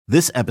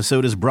This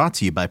episode is brought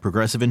to you by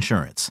Progressive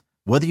Insurance.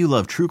 Whether you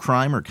love true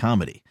crime or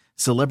comedy,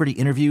 celebrity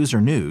interviews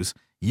or news,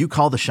 you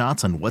call the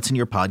shots on what's in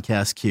your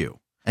podcast queue.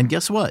 And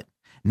guess what?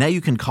 Now you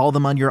can call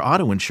them on your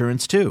auto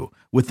insurance too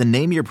with the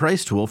Name Your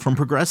Price tool from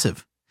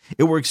Progressive.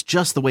 It works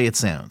just the way it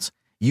sounds.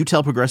 You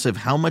tell Progressive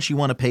how much you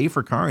want to pay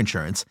for car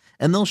insurance,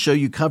 and they'll show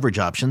you coverage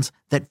options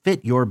that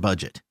fit your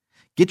budget.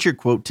 Get your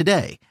quote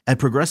today at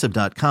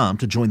Progressive.com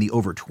to join the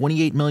over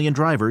 28 million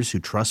drivers who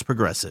trust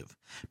Progressive.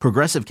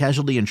 Progressive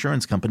Casualty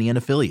Insurance Company and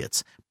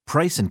Affiliates.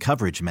 Price and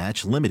coverage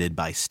match limited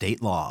by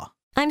state law.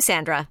 I'm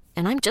Sandra,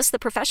 and I'm just the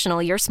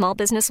professional your small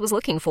business was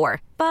looking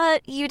for.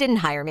 But you didn't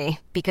hire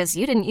me because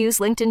you didn't use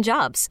LinkedIn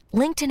Jobs.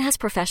 LinkedIn has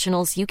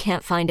professionals you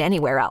can't find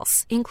anywhere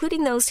else,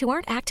 including those who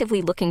aren't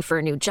actively looking for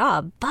a new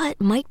job, but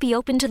might be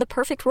open to the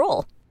perfect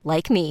role,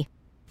 like me.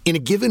 In a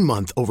given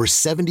month, over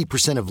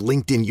 70% of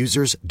LinkedIn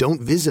users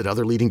don't visit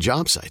other leading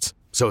job sites.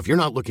 So if you're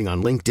not looking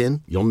on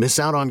LinkedIn, you'll miss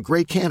out on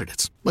great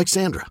candidates like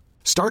Sandra.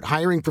 Start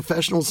hiring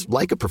professionals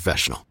like a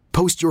professional.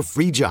 Post your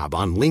free job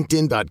on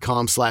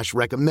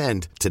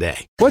linkedin.com/recommend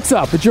today. What's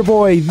up? It's your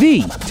boy,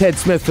 The Ted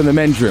Smith from the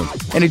Men's Room.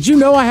 And did you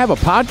know I have a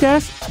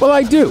podcast? Well,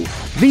 I do.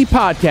 The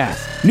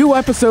Podcast. New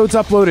episodes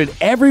uploaded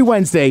every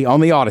Wednesday on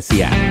the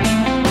Odyssey app.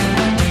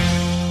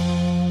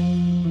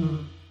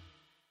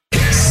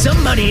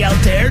 Somebody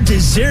out there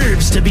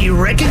deserves to be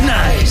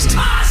recognized.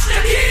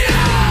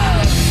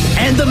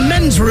 And the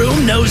Men's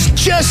Room knows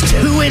just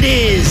who it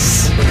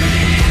is.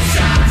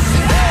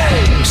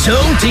 So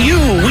to you,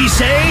 we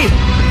say,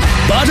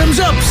 bottoms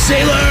up,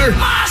 sailor.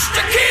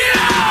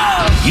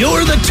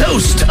 You're the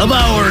toast of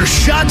our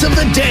shot of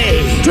the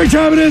day. Drink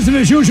time it is, and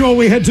as usual,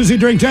 we head to the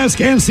drink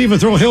desk and Stephen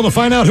Thrill to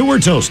find out who we're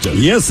toasting.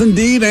 Yes,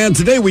 indeed, and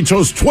today we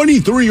chose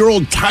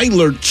 23-year-old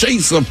Tyler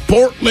Chase of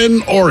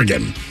Portland,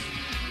 Oregon.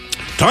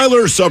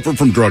 Tyler suffered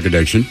from drug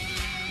addiction,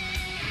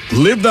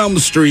 lived on the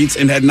streets,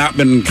 and had not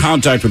been in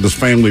contact with his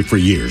family for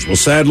years. Well,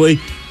 sadly,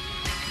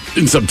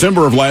 in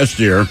September of last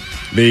year,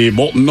 the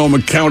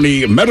Multnomah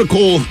County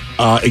Medical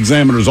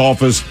Examiner's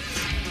Office,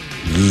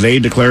 they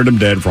declared him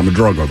dead from a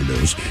drug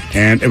overdose.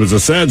 And it was a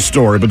sad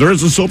story, but there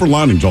is a silver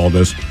lining to all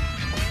this.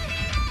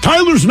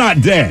 Tyler's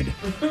not dead.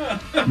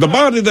 The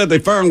body that they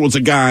found was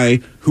a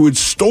guy who had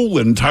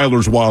stolen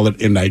Tyler's wallet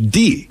and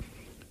ID.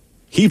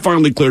 He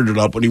finally cleared it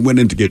up when he went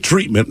in to get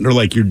treatment, and they're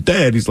like, "You're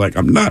dead." He's like,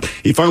 "I'm not."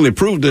 He finally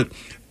proved it,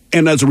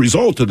 and as a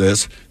result of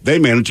this, they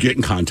managed to get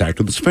in contact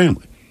with his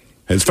family.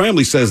 His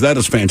family says that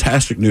is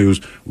fantastic news.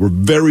 We're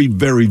very,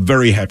 very,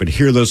 very happy to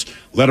hear this.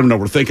 Let them know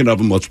we're thinking of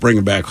him. Let's bring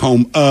him back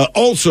home.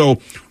 Also,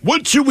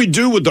 what should we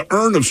do with the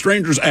urn of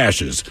strangers'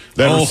 ashes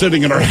that are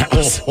sitting in our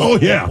house? Oh,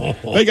 yeah.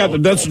 They got the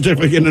death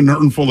certificate in an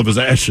urn full of his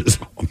ashes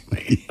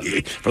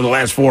for the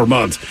last 4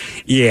 months.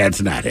 Yeah,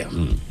 it's not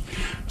him.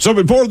 So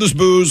we pour this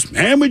booze,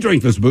 and we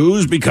drink this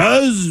booze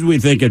because we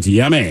think it's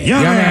yummy.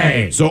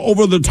 Yummy! So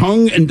over the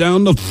tongue and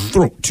down the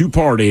throat to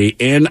party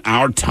in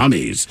our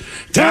tummies.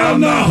 Down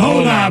the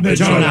hola,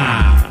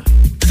 bichola!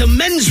 The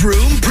Men's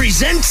Room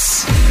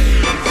presents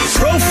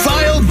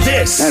Profile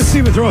This. That's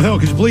Stephen Thrill.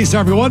 Could you please tell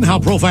everyone how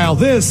Profile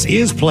This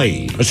is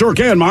played? I sure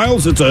can,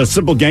 Miles. It's a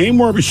simple game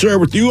where we share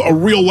with you a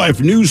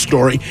real-life news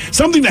story,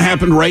 something that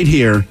happened right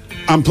here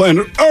on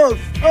planet Earth,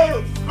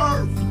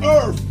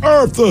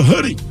 the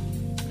hoodie.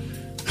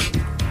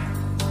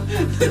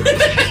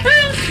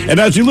 And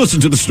as you listen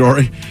to the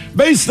story,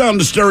 based on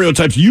the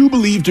stereotypes you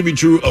believe to be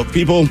true of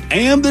people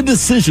and the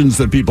decisions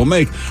that people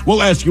make,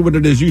 we'll ask you what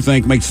it is you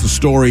think makes the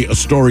story a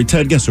story.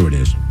 Ted, guess who it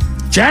is?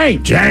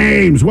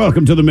 James,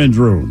 welcome to the Men's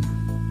Room.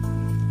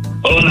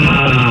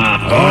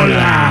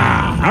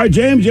 Hola. All right,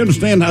 James, you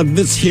understand how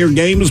this here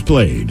game is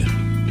played?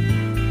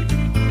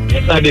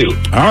 Yes, I do.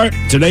 All right,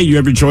 today you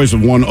have your choice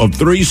of one of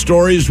 3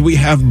 stories. We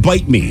have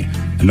Bite Me.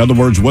 In other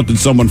words, what did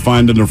someone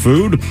find in their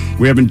food?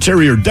 We have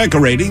Interior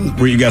Decorating,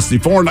 where you guess the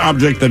foreign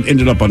object that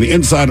ended up on the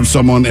inside of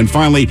someone. And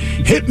finally,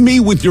 Hit Me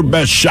With Your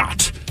Best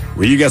Shot,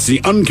 where you guess the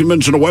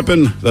unconventional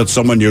weapon that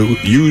someone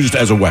used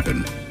as a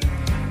weapon.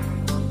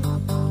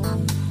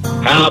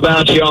 How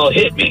about y'all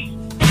hit me?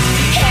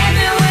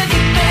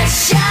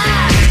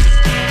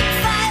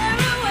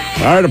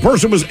 All right, a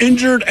person was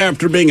injured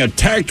after being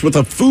attacked with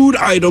a food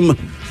item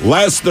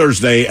last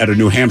Thursday at a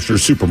New Hampshire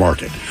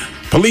supermarket.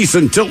 Police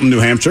in Tilton, New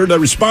Hampshire, they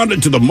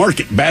responded to the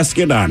Market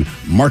Basket on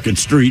Market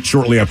Street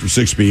shortly after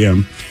 6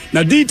 p.m.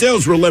 Now,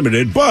 details were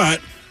limited, but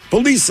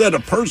police said a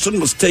person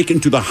was taken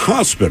to the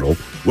hospital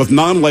with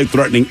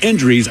non-life-threatening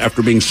injuries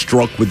after being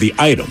struck with the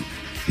item.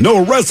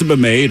 No arrests have been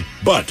made,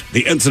 but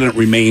the incident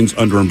remains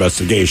under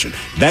investigation.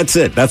 That's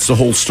it. That's the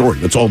whole story.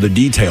 That's all the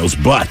details.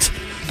 But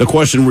the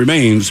question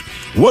remains,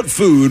 what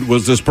food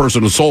was this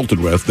person assaulted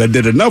with that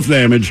did enough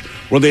damage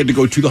where they had to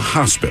go to the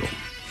hospital?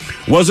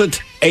 Was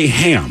it a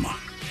ham?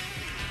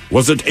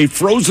 Was it a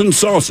frozen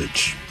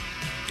sausage?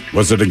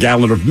 Was it a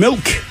gallon of milk?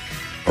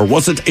 Or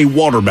was it a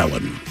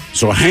watermelon?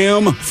 So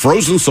ham,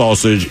 frozen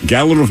sausage,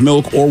 gallon of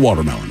milk, or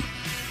watermelon?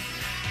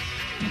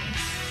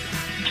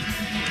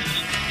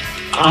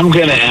 I'm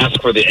going to ask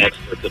for the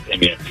expert's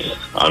opinion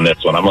on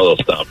this one. I'm a little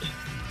stumped.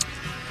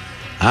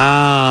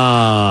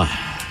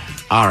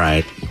 All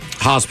right.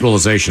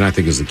 hospitalization, I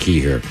think, is the key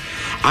here.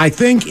 I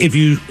think if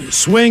you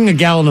swing a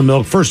gallon of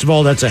milk, first of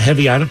all, that's a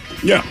heavy item.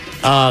 Yeah.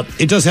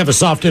 It does have a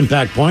soft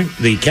impact point.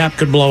 The cap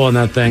could blow on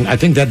that thing. I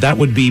think that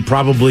would be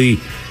probably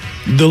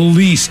the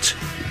least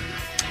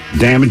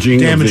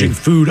damaging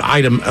food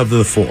item of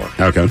the four.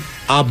 Okay.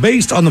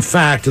 Based on the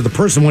fact that the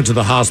person went to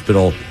the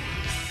hospital,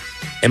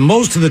 and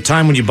most of the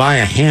time when you buy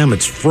a ham,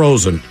 it's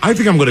frozen, I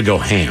think I'm going to go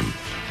ham.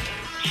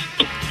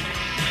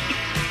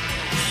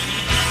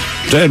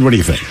 Ted, what do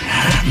you think?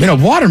 A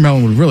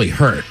watermelon would really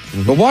hurt.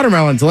 But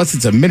watermelons, unless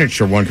it's a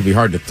miniature one, could be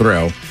hard to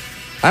throw.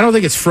 I don't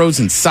think it's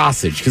frozen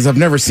sausage, because I've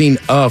never seen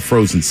a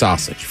frozen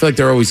sausage. I feel like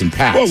they're always in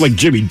packs. Well, like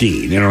Jimmy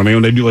Dean, you know what I mean?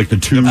 When they do like the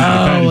tube.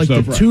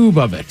 The tube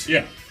of it.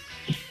 Yeah.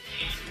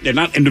 They're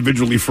not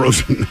individually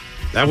frozen.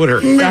 That would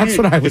hurt. That's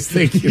what I was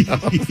thinking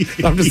of.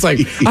 I'm just like,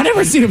 I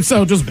never seen him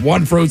sell just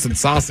one frozen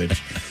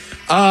sausage.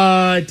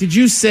 Did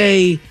you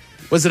say,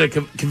 was it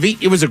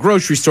it was a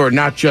grocery store,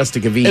 not just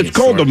a convenience It's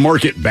called store? the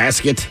Market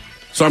Basket.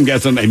 So I'm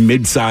guessing a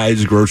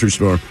mid-sized grocery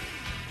store.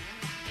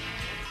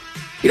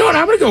 You know what?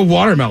 I'm going to go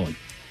watermelon.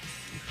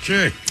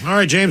 Okay. All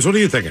right, James, what are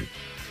you thinking?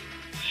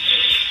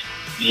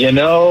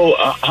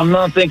 I'm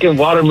not thinking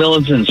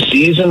watermelon's in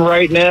season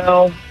right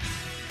now.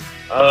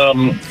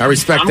 I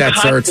respect that,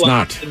 sir. It's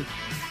not.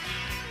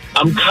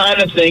 I'm kind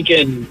of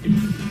thinking,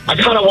 I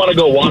kind of want to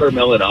go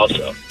watermelon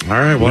also. All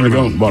right,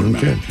 watermelon.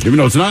 Okay. Even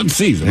though it's not in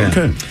season. Yeah.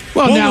 Okay.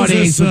 Well, What nowadays,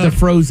 was this, with the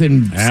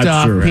frozen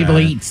stuff, right. people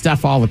eat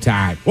stuff all the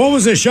time. What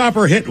was this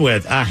shopper hit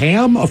with? A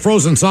ham, a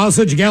frozen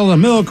sausage, a gallon of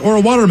milk, or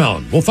a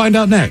watermelon? We'll find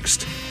out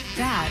next.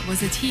 That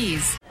was a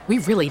tease. We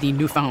really need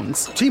new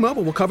phones.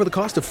 T-Mobile will cover the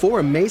cost of 4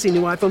 amazing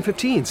new iPhone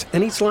 15s,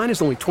 and each line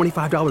is only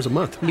 $25 a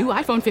month. New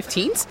iPhone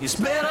 15s? It's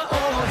better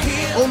over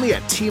here. Only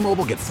at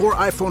T-Mobile, get 4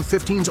 iPhone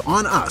 15s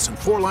on us and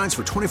 4 lines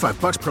for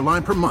 $25 per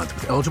line per month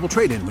with eligible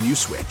trade-in when you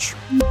switch.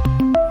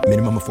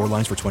 Minimum of 4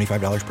 lines for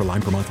 $25 per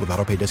line per month with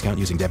autopay discount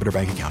using debit or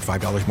bank account.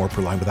 $5 more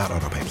per line without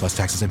autopay, plus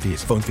taxes and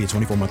fees. Phone fee at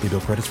 24 monthly bill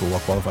credits for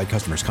well-qualified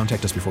customers.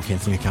 Contact us before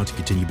canceling account to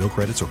continue bill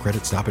credits or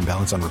credit stop and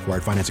balance on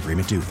required finance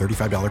agreement due.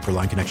 $35 per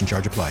line connection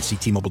charge applies. See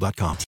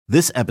T-Mobile.com.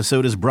 This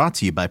episode is brought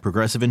to you by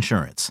Progressive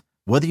Insurance.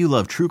 Whether you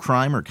love true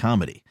crime or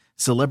comedy,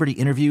 celebrity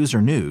interviews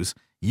or news,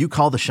 you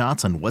call the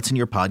shots on what's in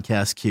your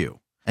podcast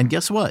queue. And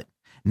guess what?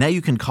 Now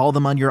you can call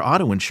them on your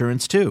auto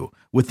insurance too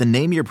with the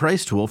Name Your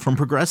Price tool from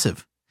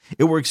Progressive.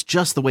 It works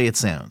just the way it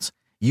sounds.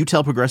 You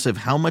tell Progressive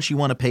how much you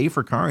want to pay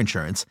for car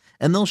insurance,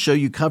 and they'll show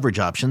you coverage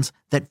options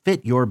that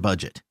fit your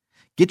budget.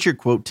 Get your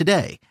quote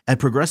today at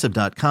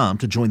Progressive.com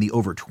to join the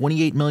over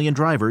 28 million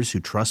drivers who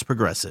trust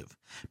Progressive.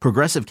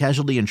 Progressive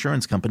Casualty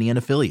Insurance Company and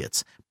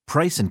Affiliates.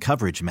 Price and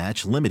coverage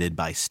match limited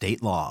by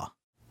state law.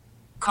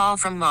 Call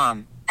from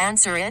mom.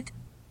 Answer it.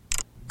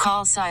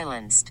 Call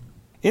silenced.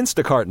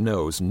 Instacart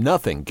knows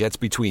nothing gets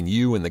between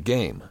you and the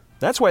game.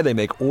 That's why they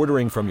make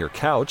ordering from your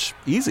couch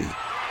easy.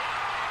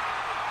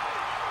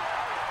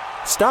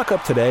 Stock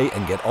up today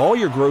and get all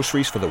your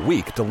groceries for the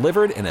week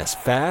delivered in as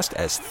fast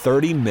as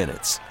 30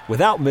 minutes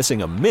without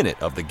missing a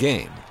minute of the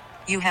game.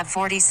 You have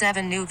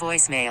 47 new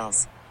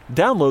voicemails.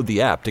 Download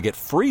the app to get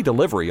free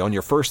delivery on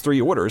your first 3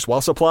 orders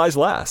while supplies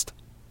last.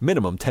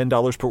 Minimum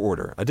 $10 per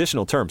order.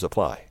 Additional terms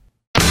apply.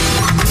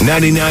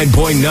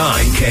 99.9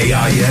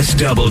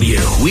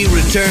 KISW. We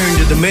return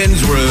to the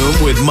men's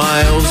room with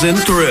Miles and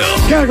Thrill.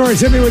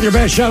 Categories, hit me with your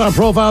best shout-out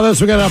profile.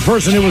 We got a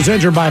person who was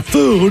injured by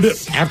food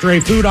after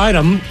a food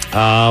item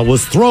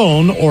was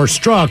thrown or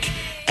struck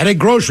at a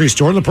grocery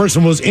store. The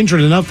person was injured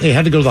enough they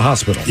had to go to the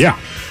hospital. Yeah.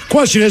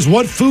 Question is,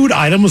 what food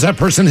item was that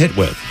person hit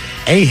with?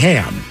 A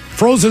ham,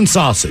 frozen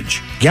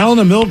sausage, gallon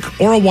of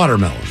milk, or a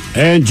watermelon?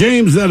 And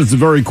James, that is the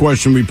very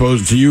question we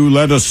posed to you.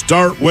 Let us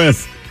start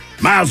with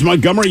Miles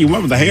Montgomery. You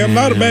went with the ham.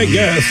 Not a bad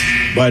guess,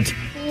 but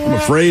I'm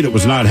afraid it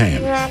was not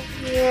ham.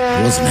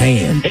 It wasn't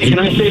ham. Hey, can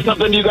I say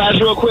something to you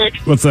guys real quick?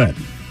 What's that?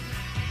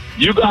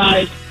 You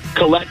guys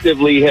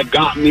collectively have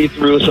gotten me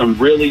through some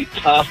really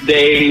tough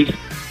days,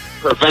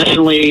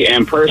 professionally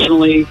and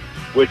personally,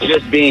 with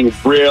just being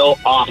real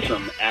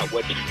awesome at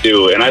what you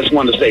do. And I just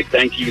wanted to say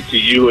thank you to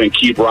you and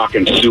keep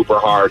rocking super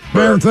hard.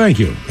 Man, thank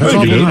you. That's Thank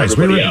awfully you. nice.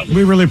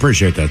 We really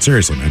appreciate that.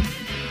 Seriously, man.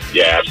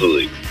 Yeah,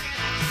 absolutely.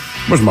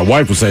 Wish my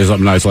wife would say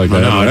something nice like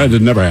that. I know. That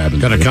did never happen.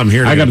 Got to come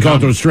here. I got to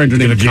talk to a stranger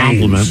get named a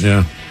compliment. James.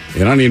 Yeah.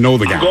 And I don't even know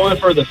the guy. I'm going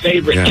for the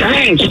favorite. Yeah.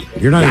 James!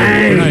 You're not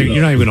even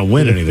going to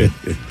win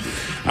anything.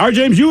 All right,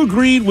 James, you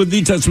agreed with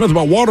D. Ted Smith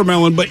about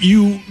watermelon, but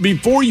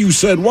before you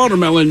said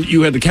watermelon,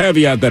 you had the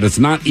caveat that it's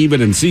not even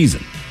in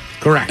season.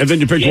 Correct. And then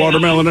you picked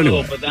watermelon I know,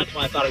 anyway. But that's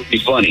why I thought it would be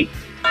funny.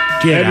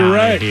 Get you're out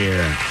right. of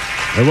here.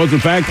 It was, in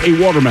fact, a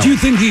watermelon. Do you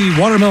think the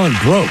watermelon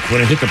broke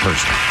when it hit the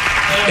person?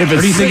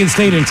 Or do you think it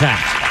stayed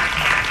intact?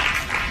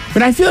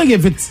 But I feel like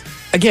if it's,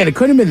 again, it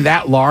couldn't have been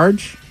that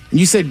large.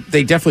 You said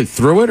they definitely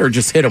threw it or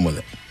just hit him with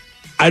it?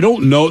 I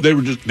don't know.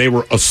 They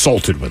were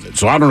assaulted with it.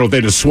 So I don't know if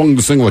they just swung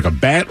this thing like a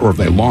bat or if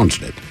they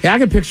launched it. Yeah, I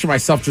can picture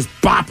myself just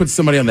bopping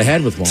somebody on the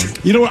head with one.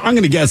 You know what? I'm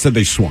going to guess that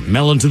they swung.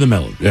 Melon to the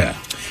melon. Yeah.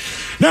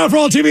 Now, for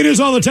all TV news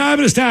all the time,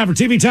 it is time for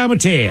TV Time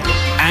with Ted.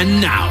 And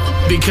now,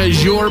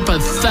 because your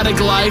pathetic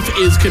life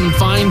is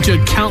confined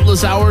to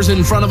countless hours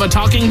in front of a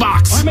talking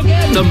box,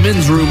 the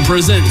Men's Room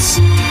presents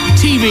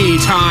TV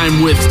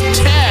Time with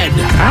Ted.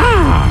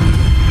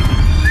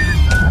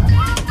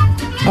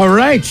 All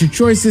right, your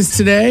choices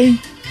today.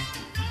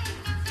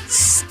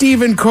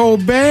 Stephen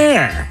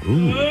Colbert.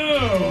 Ooh.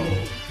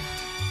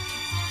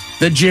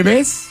 The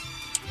Jimmys.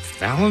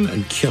 Fallon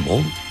and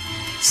Kimmel.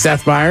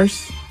 Seth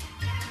Meyers.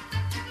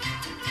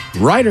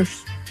 Writers.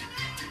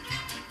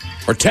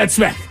 Or Ted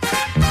Smith.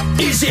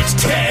 Is it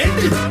Ted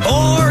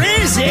or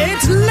is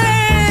it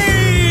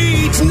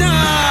late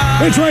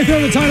night? It's right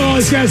there. The title. All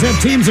these guys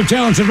have teams of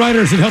talented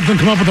writers that help them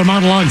come up with their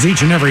monologues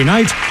each and every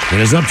night.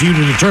 It is up to you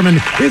to determine,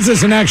 is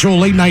this an actual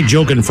late night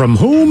joke and from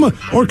whom,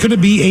 or could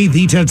it be a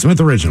The Ted Smith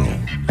original?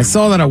 I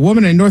saw that a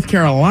woman in North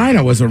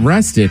Carolina was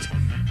arrested,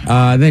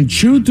 then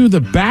chewed through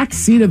the back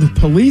seat of the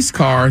police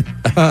car.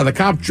 The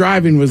cop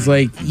driving was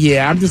like,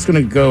 yeah, I'm just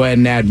going to go ahead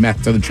and add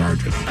meth to the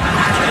charges.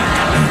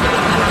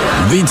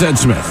 The Ted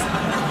Smith.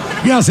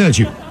 Yeah, I'll say that's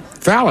you.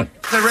 Fallon.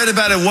 I read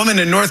about a woman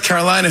in North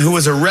Carolina who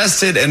was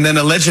arrested and then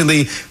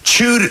allegedly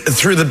chewed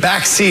through the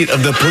back seat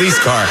of the police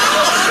car.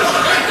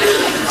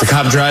 The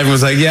cop driving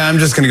was like, yeah, I'm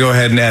just going to go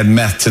ahead and add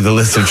meth to the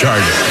list of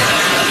charges.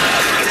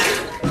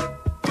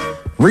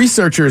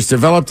 Researchers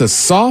developed a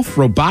soft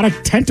robotic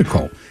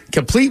tentacle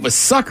complete with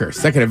suckers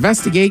that can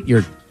investigate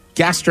your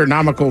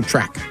gastronomical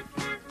tract.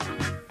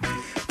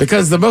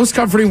 Because the most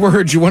comforting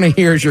words you want to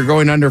hear as you're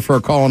going under for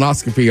a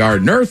colonoscopy are,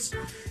 nurse,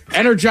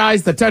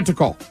 energize the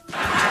tentacle.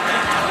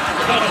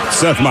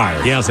 Seth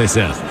Meyers. Yeah, I'll say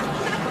Seth.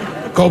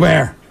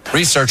 Colbert.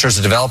 Researchers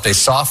have developed a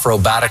soft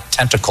robotic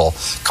tentacle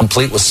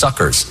complete with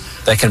suckers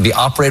that can be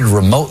operated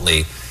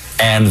remotely,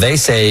 and they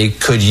say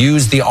could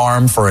use the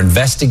arm for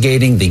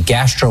investigating the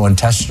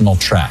gastrointestinal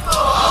tract.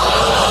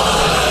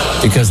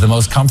 Because the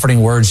most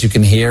comforting words you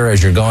can hear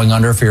as you're going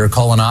under for your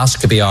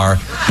colonoscopy are,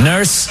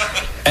 nurse,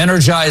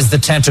 energize the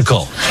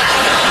tentacle.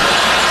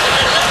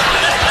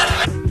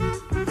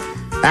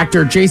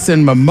 Actor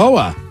Jason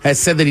Momoa has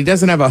said that he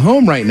doesn't have a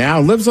home right now,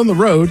 lives on the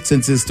road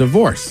since his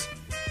divorce.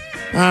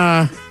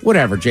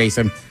 Whatever,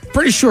 Jason.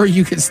 Pretty sure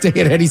you can stay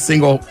at any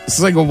single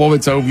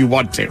woman's home you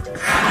want to.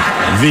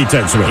 The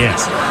Ted Smith.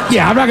 Yes.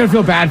 Yeah, I'm not going to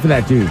feel bad for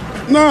that dude.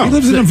 No. He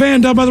lives in a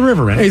van down by the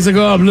river, man. He's like,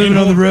 oh, I'm living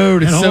on the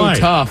road. It's in so Hawaii.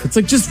 tough. It's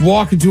like just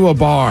walk into a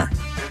bar.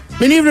 I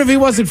mean, even if he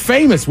wasn't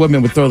famous,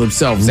 women would throw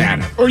themselves at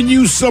him. Or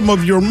use some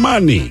of your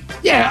money.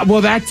 Yeah,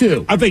 well, that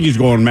too. I think he's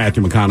going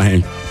Matthew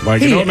McConaughey.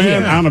 Like,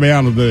 man, I'm going to be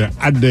honest with you.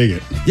 I dig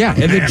it. Yeah,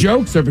 and the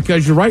jokes are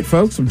because you're right,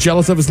 folks. I'm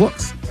jealous of his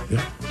looks.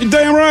 Yeah. You're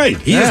damn right.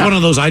 He is one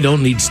of those I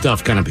don't need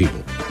stuff kind of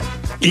people.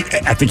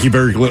 I think he's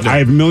very clear. I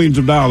have millions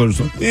of dollars.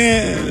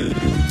 Yeah. Look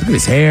at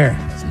his hair,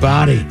 his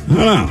body. I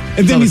know.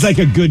 And then he's like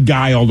a good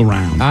guy all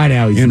around. I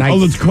know. He's nice. All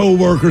his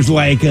co-workers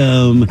like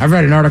him. I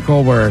read an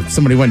article where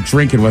somebody went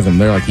drinking with him.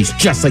 They're like, he's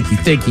just like you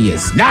think he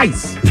is.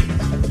 Nice.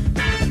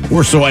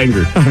 We're so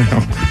angry.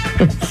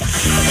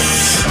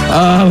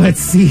 Let's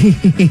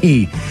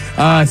see.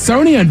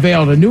 Sony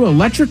unveiled a new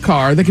electric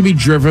car that can be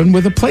driven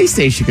with a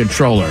PlayStation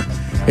controller.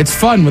 It's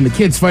fun when the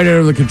kids fight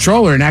over the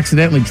controller and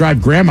accidentally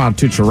drive grandma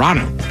to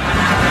Toronto.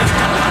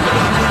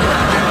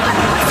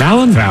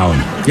 Fallon?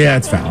 Yeah,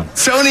 it's Fallon.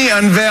 Sony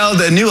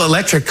unveiled a new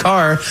electric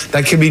car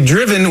that can be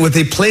driven with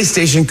a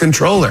PlayStation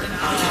controller.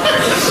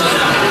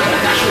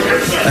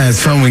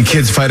 It's fun when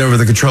kids fight over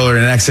the controller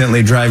and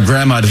accidentally drive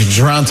grandma to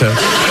Toronto.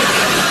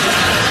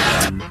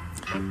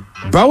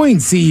 Boeing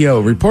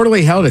CEO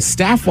reportedly held a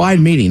staff-wide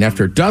meeting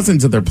after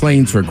dozens of their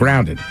planes were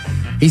grounded.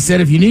 He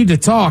said, if you need to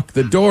talk,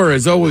 the door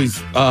is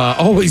always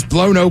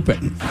blown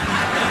open.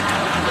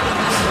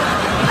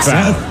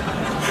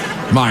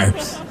 Seth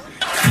Meyers.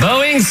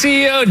 Boeing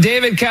CEO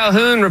David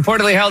Calhoun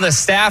reportedly held a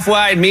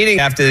staff-wide meeting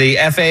after the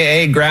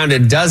FAA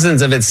grounded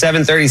dozens of its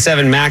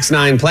 737 MAX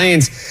 9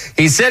 planes.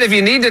 He said, if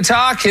you need to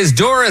talk, his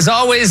door is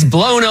always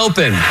blown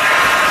open.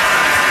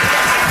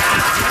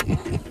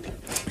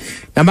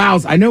 Now,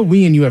 Miles, I know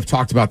we and you have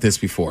talked about this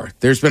before.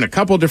 There's been a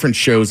couple different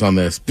shows on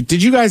this, but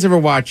did you guys ever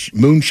watch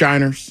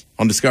Moonshiners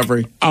on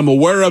Discovery? I'm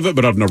aware of it,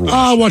 but I've never watched it.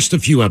 I watched a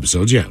few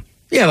episodes, yeah.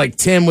 Yeah, like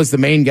Tim was the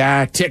main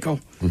guy,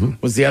 Tickle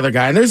was the other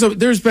guy, and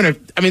there's been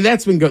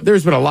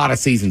a lot of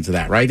seasons of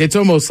that, right? It's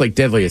almost like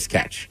Deadliest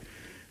Catch.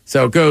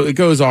 So it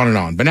goes on and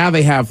on. But now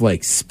they have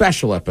like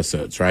special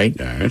episodes, right?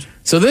 Right.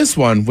 So this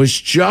one was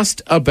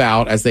just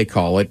about, as they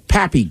call it,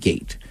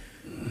 Pappygate,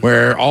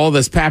 where all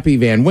this Pappy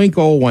Van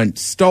Winkle went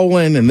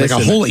stolen and this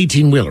like a whole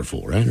 18-wheeler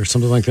full, right? Or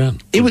something like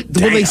that. Well,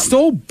 they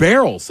stole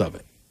barrels of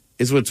it,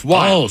 is what's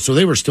wild. Oh, so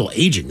they were still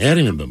aging. They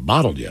hadn't even been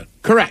bottled yet.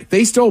 Correct.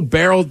 They stole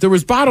barrels. There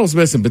was bottles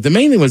missing, but the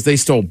main thing was they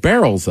stole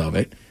barrels of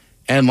it.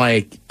 And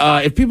like,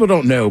 if people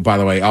don't know, by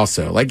the way,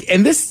 also, like,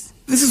 and this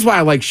is why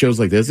I like shows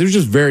like this. They're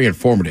just very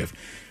informative.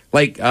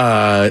 Like,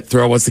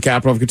 what's the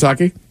capital of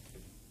Kentucky?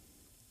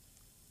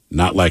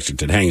 Not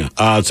Lexington. Hang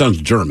on. It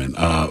sounds German.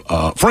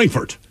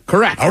 Frankfurt.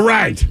 Correct. All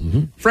right.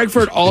 Mm-hmm.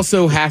 Frankfurt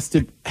also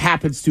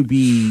happens to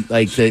be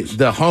like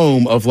the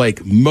home of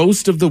like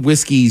most of the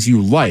whiskeys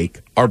you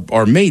like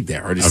are made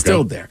there, are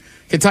distilled there.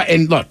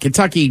 And look,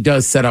 Kentucky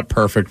does set up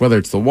perfect, whether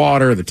it's the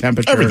water, the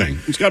temperature. Everything.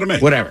 It's got to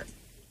make. Whatever.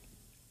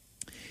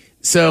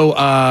 So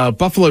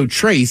Buffalo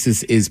Trace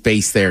is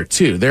based there,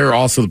 too.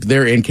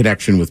 They're in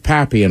connection with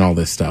Pappy and all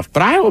this stuff.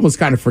 But I almost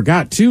kind of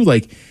forgot, too,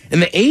 like, in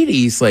the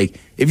 80s, like,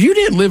 if you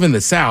didn't live in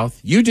the South,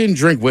 you didn't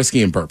drink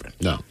whiskey and bourbon.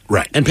 No.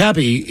 Right. And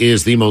Pappy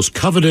is the most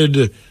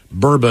coveted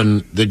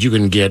bourbon that you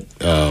can get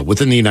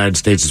within the United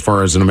States as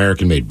far as an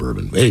American-made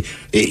bourbon.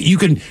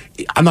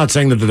 I'm not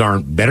saying that there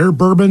aren't better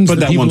bourbons but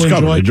that that one's people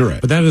enjoy, covered,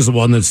 right. but that is the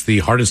one that's the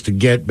hardest to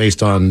get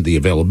based on the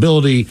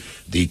availability,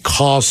 the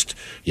cost.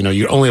 You know,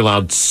 you're only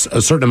allowed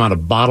a certain amount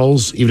of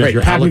bottles, even if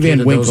you're Pappy Van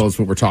allocated Winkle those. is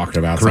what we're talking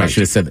about. So I Correct.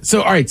 should have said that.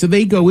 So, all right, so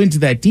they go into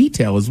that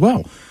detail as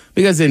well.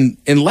 Because in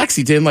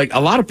Lexington, like, a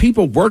lot of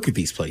people work at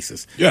these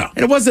places. Yeah.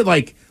 And it wasn't,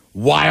 like,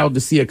 wild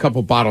to see a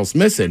couple bottles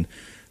missing.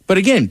 But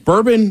again,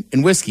 bourbon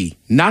and whiskey,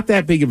 not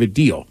that big of a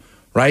deal,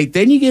 right?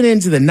 Then you get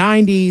into the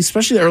 90s,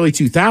 especially the early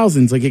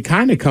 2000s, like, it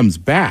kind of comes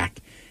back.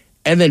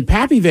 And then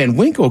Pappy Van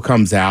Winkle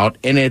comes out,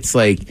 and it's,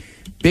 like,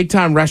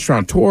 big-time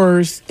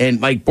restaurateurs. And,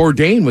 like,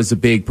 Bourdain was a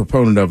big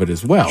proponent of it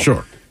as well.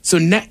 Sure. So,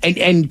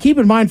 and keep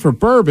in mind, for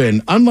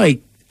bourbon,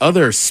 unlike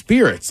other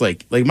spirits,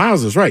 like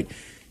Miles is right,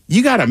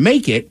 you got to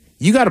make it.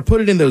 You got to put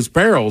it in those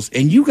barrels,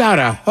 and you got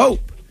to hope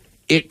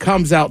it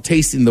comes out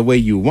tasting the way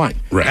you want.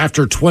 Right.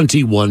 After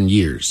 21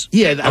 years.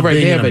 Yeah, right.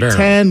 They have a barrel.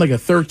 10, like a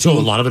 13. So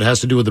a lot of it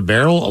has to do with the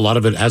barrel. A lot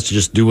of it has to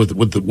just do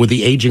with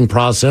the aging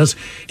process.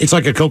 It's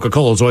like a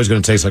Coca-Cola. It's always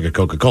going to taste like a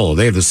Coca-Cola.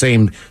 They have the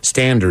same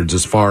standards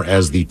as far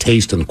as the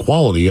taste and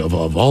quality of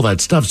all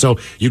that stuff. So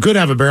you could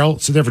have a barrel,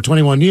 sit there for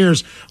 21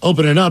 years,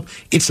 open it up.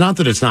 It's not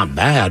that it's not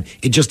bad.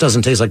 It just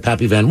doesn't taste like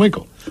Pappy Van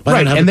Winkle. Might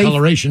Right, not have and the they-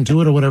 coloration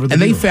to it or whatever.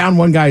 And they found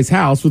one guy's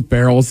house with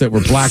barrels that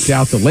were blacked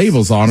out the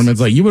labels on them.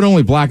 It's like, you would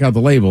only black out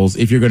the labels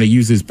if you're going to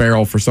use his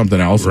barrel for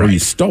something else or you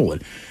stole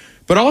it.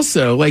 But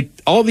also, like,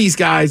 all these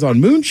guys on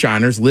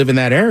Moonshiners live in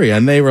that area,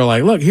 and they were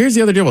like, look, here's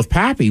the other deal with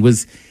Pappy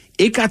was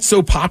it got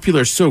so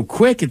popular so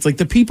quick. It's like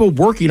the people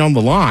working on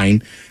the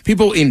line,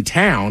 people in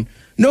town,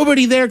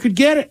 nobody there could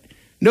get it.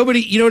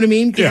 Nobody, you know what I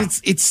mean? Because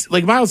it's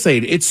like Miles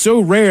said, it's so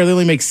rare. They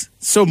only make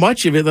so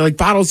much of it. They're like,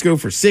 bottles go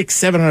for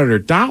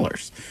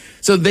 $600-$700.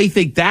 So they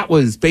think that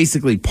was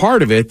basically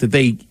part of it,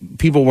 that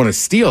people want to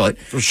steal it.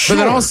 sure.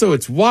 But then also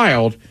it's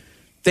wild.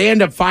 They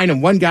end up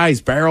finding one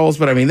guy's barrels,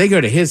 but I mean, they go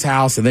to his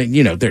house and then,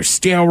 there's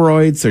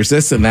steroids, there's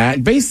this and that.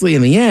 And basically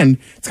in the end,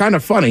 it's kind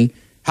of funny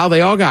how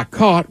they all got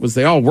caught was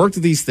they all worked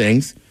at these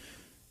things.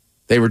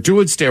 They were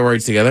doing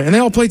steroids together and they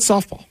all played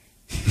softball.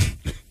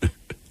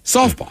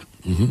 Softball.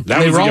 Mm-hmm.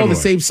 They were all on the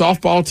same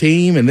softball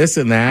team and this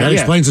and that. That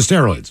explains the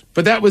steroids.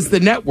 But that was the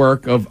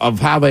network of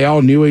how they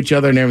all knew each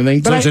other and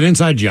everything. But So it's an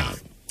inside job.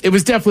 it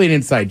was definitely an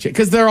inside job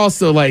because they're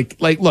also like,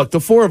 look,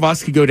 the four of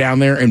us could go down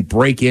there and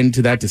break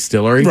into that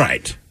distillery.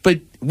 Right. But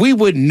we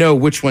wouldn't know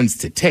which ones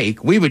to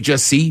take. We would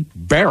just see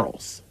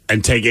barrels.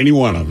 And take any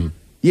one of them.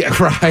 Yeah,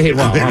 right.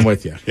 Well, I'm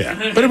with you.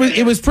 Yeah. But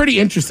it was pretty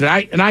interesting.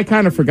 I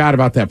kind of forgot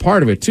about that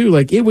part of it, too.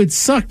 Like, it would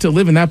suck to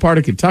live in that part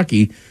of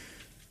Kentucky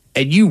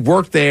and you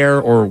work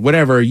there or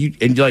whatever,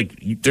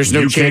 there's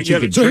no chance you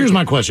could. So here's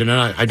my question, and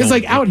I don't. It's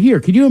like out here.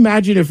 Could you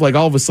imagine if, like,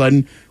 all of a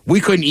sudden we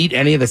couldn't eat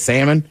any of the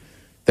salmon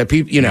that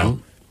people,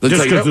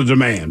 Just because of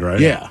demand, right?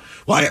 Yeah.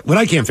 Well, what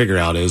I can't figure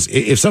out is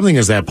if something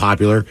is that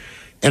popular,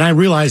 and I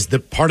realize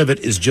that part of it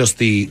is just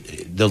the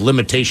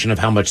limitation of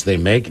how much they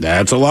make.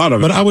 That's a lot of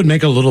it. But I would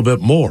make a little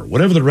bit more,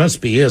 whatever the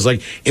recipe is.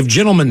 Like if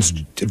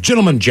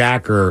Gentleman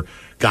Jack or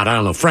God, I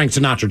don't know, Frank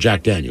Sinatra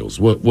Jack Daniels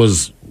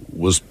was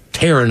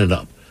tearing it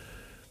up,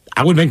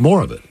 I would make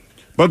more of it.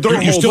 But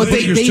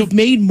they've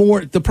made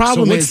more. The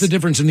problem so is what's the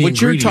difference in the what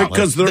you're ingredient? talking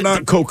Because they're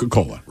not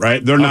Coca-Cola,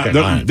 right? They're not. Okay,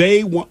 all right.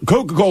 They want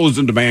Coca-Cola's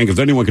in demand because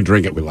anyone can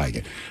drink it. We like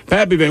it.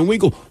 Pappy Van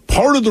Winkle.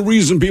 Part of the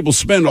reason people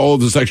spend all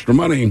of this extra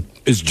money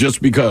is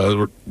just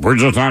because we're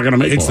just not going to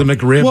make. It's more. the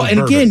McRib. Well, of and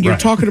bourbon. again, you're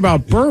Right. talking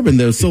about bourbon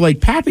though. So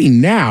like Pappy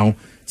now,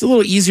 it's a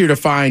little easier to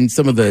find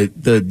some of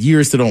the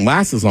years that don't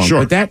last as long.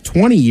 Sure. But that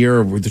 20 year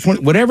or the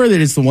 20 whatever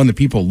that is the one that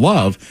people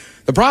love.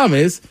 The problem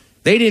is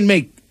they didn't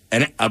make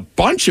a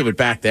bunch of it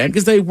back then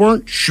because they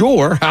weren't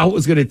sure how it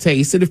was going to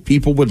taste and if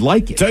people would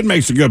like it. Ted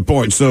makes a good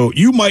point. So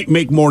you might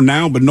make more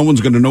now, but no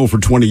one's going to know for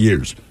 20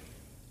 years.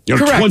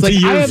 Correct. 20 Like, I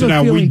years have from a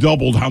now, we feeling-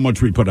 doubled how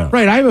much we put out.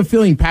 Right, I have a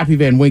feeling Pappy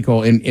Van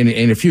Winkle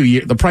in a few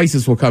years the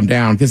prices will come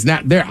down because now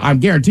I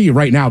guarantee you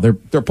right now they're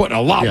putting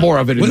a lot more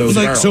of it in those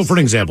barrels. So, for an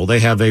example, they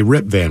have a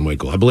Rip Van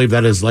Winkle. I believe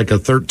that is like a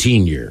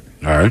 13-year.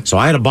 All right. So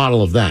I had a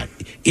bottle of that.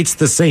 It's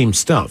the same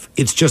stuff.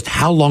 It's just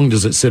how long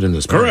does it sit in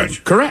this barrel?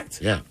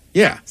 Correct. Yeah.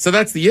 Yeah, so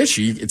that's the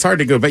issue. It's hard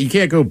to go back. You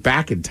can't go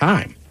back in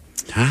time.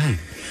 Time.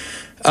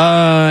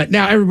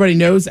 Now, everybody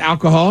knows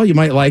alcohol. You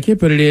might like it,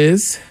 but it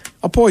is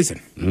a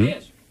poison.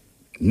 Yes.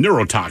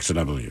 Neurotoxin,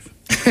 I believe.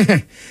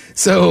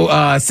 So,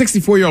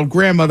 64-year-old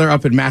grandmother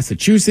up in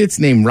Massachusetts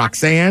named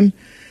Roxanne.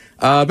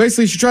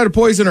 Basically, she tried to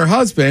poison her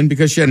husband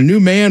because she had a new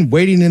man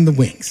waiting in the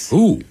wings.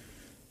 Ooh.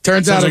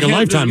 Turns Sounds out like a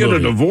Lifetime Get a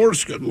movie.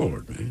 divorce? Good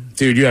Lord, man.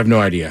 Dude, you have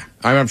no idea.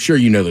 I'm sure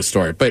you know the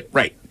story, but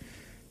right.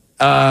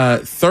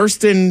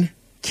 Thurston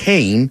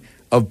Kane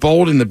of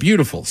Bold and the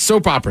Beautiful,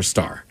 soap opera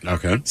star.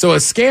 Okay. So a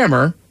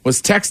scammer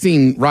was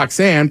texting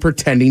Roxanne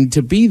pretending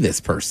to be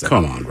this person.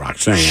 Come on,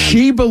 Roxanne.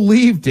 She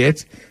believed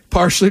it,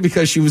 partially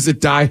because she was a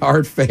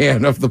diehard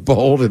fan of The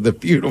Bold and the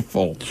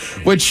Beautiful,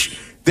 which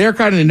they're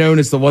kind of known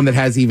as the one that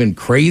has even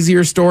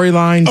crazier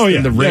storylines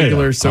than the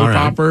regular soap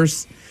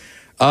operas.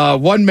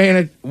 One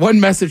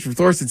message from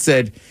Thorsten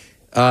said,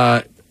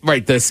 the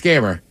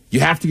scammer,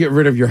 you have to get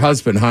rid of your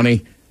husband,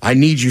 honey. I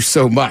need you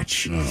so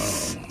much.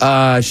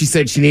 She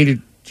said she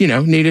needed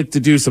to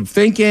do some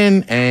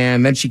thinking,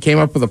 and then she came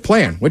up with a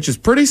plan, which is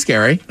pretty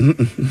scary.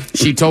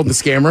 She told the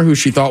scammer, who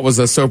she thought was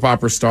a soap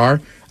opera star,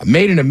 I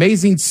made an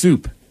amazing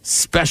soup,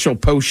 special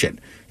potion.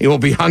 He will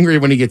be hungry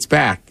when he gets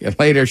back. And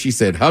later she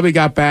said, hubby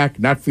got back,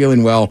 not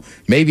feeling well.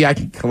 Maybe I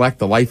can collect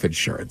the life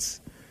insurance.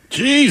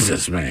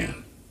 Jesus, man.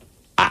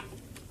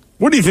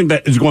 What do you think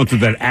that is going through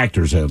that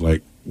actor's head?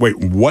 Like, wait,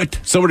 what?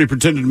 Somebody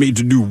pretended to me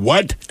to do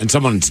what? And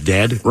someone's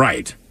dead?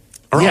 Right.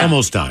 Or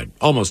almost died.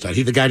 Almost died.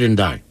 The guy didn't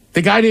die.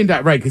 The guy didn't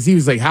die, right, because he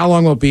was like, how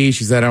long will it be?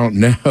 She said, I don't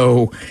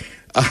know.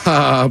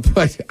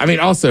 But, I mean,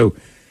 also,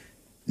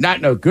 not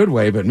in a good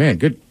way, but, man,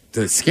 good.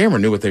 The scammer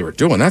knew what they were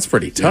doing. That's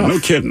pretty tough. Yeah, no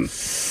kidding.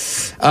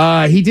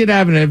 He did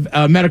have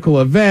a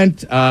medical event.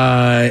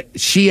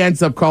 She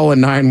ends up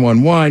calling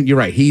 911. You're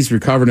right. He's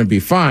recovered and be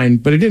fine.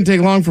 But it didn't take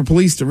long for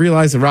police to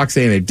realize that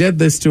Roxanne had did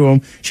this to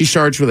him. She's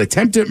charged with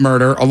attempted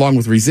murder along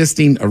with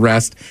resisting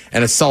arrest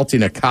and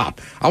assaulting a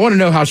cop. I want to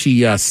know how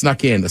she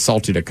snuck in,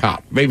 assaulted a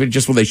cop. Maybe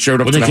just when they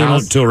showed up to the house. When they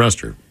came out to arrest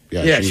her.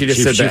 Yeah, she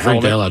just said she that.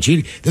 freaked the hell out.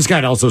 This guy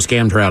had also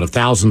scammed her out of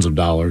thousands of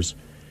dollars.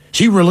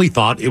 She really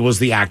thought it was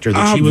the actor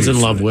that she was in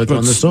love with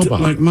on the soap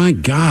opera. Like, my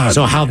God.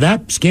 So how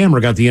that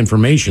scammer got the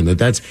information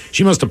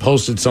she must have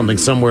posted something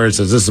somewhere that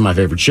says, this is my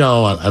favorite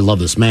show. I love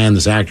this man,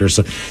 this actor.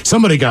 So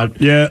somebody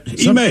got... Yeah,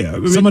 he may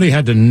have. Somebody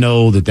had to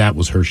know that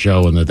was her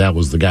show and that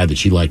was the guy that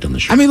she liked on the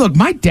show. I mean, look,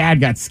 my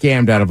dad got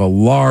scammed out of a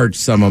large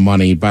sum of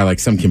money by like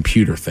some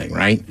computer thing,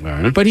 right?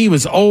 But he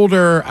was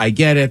older. I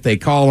get it. They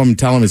call him,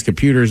 tell him his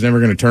computer's never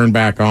going to turn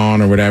back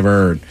on or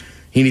whatever.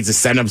 He needs to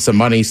send them some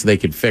money so they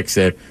could fix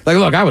it. Like,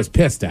 look, I was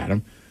pissed at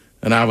him.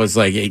 And I was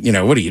like,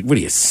 what are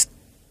you,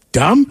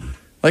 dumb?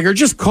 Like, or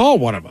just call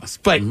one of us.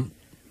 But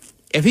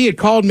if he had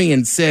called me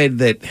and said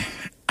that,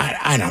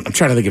 I'm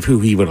trying to think of who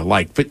he would have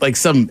liked, but like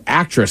some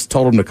actress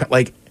told him to,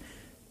 like,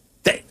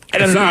 I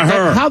don't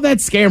know how that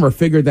scammer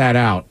figured that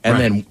out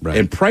and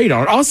and preyed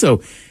on it.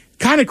 Also,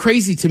 kind of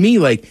crazy to me,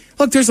 like,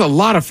 look, there's a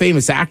lot of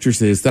famous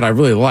actresses that I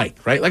really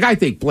like, right? Like, I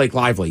think Blake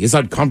Lively is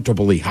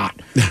uncomfortably hot.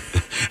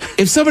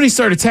 If somebody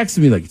started texting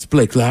me like, it's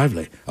Blake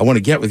Lively, I want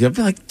to get with you, I'd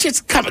be like,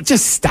 just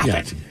stop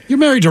it. You're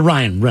married to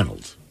Ryan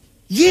Reynolds.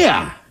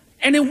 Yeah.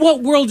 And in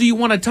what world do you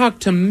want to talk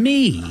to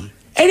me?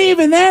 And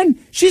even then,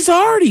 she's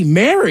already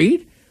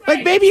married. Right.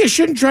 Like, maybe you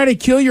shouldn't try to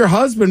kill your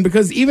husband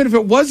because even if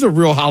it was a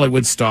real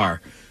Hollywood star,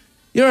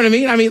 you know what I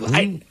mean? I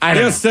mean, I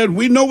don't know. Said,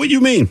 we know what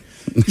you mean.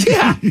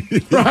 Yeah,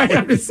 right.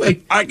 I'm just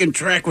like, I can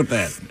track with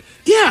that.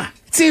 Yeah,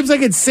 it seems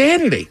like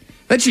insanity.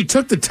 Then she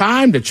took the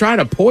time to try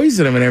to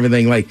poison him and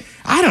everything. Like,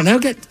 I don't know,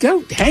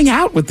 go hang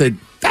out with the.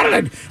 I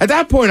don't know. At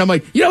that point, I'm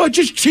like, you know what?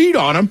 Just cheat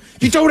on him.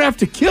 You don't have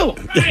to kill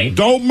him. Right.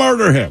 Don't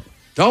murder him.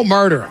 Don't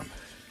murder him.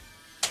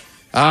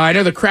 I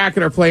know the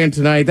Kraken are playing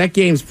tonight. That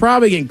game's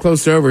probably getting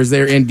close to over as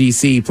they're in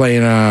D.C.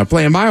 playing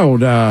my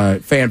old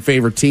fan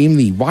favorite team,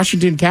 the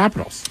Washington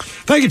Capitals.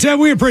 Thank you, Ted.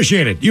 We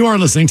appreciate it. You are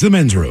listening to The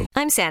Men's Room.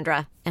 I'm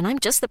Sandra, and I'm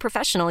just the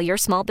professional your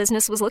small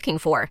business was looking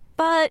for.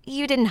 But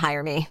you didn't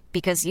hire me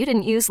because you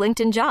didn't use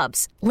LinkedIn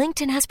Jobs.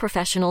 LinkedIn has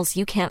professionals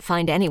you can't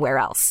find anywhere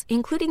else,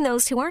 including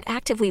those who aren't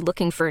actively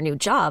looking for a new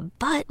job,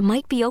 but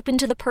might be open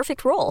to the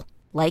perfect role,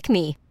 like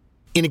me.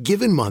 In a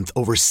given month,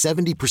 over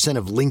 70%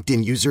 of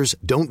LinkedIn users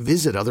don't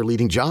visit other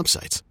leading job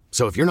sites.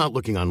 So if you're not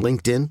looking on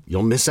LinkedIn,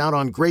 you'll miss out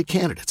on great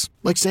candidates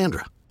like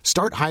Sandra.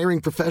 Start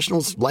hiring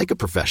professionals like a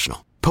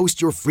professional. Post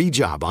your free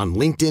job on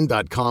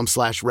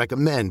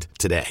linkedin.com/recommend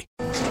today.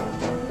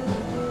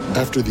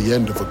 After the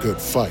end of a good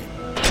fight,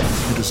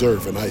 you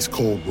deserve an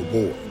ice-cold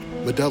reward.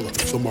 Modelo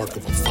is the mark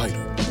of a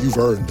fighter. You've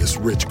earned this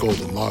rich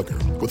golden lager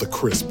with a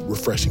crisp,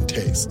 refreshing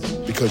taste.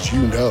 Because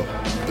you know,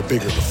 the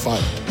bigger the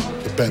fight,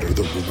 the better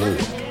the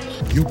reward.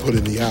 You put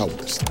in the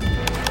hours,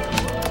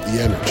 the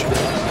energy,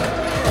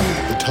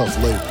 the tough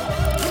labor.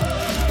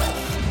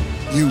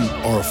 You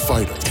are a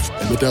fighter,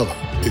 and Modelo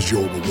is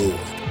your reward.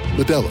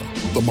 Modelo,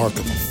 the mark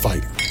of a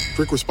fighter.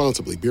 Drink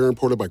responsibly. Beer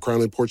imported by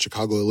Crown Imports,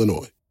 Chicago,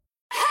 Illinois.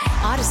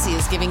 Odyssey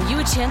is giving you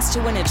a chance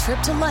to win a trip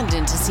to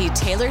London to see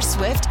Taylor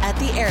Swift at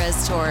the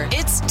Eras Tour.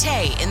 It's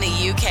Tay in the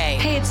UK.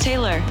 Hey, it's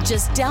Taylor.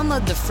 Just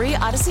download the free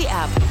Odyssey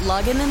app,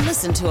 log in and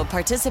listen to a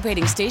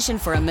participating station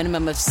for a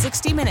minimum of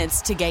 60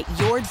 minutes to get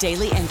your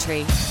daily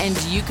entry. And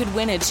you could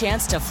win a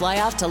chance to fly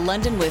off to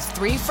London with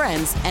 3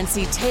 friends and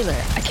see Taylor.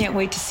 I can't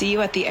wait to see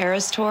you at the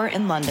Eras Tour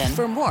in London.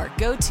 For more,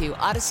 go to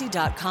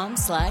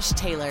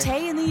odyssey.com/Taylor.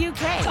 Tay in the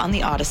UK. It's on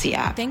the Odyssey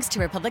app. Thanks to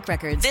Republic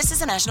Records. This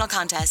is a national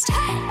contest.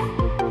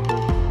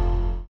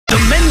 The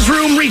Men's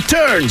Room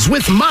returns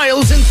with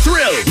Miles and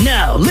Thrill.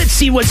 Now, let's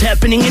see what's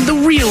happening in the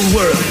real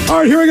world. All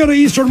right, here we go to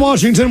Eastern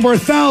Washington, where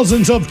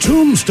thousands of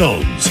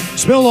tombstones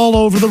spill all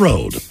over the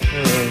road.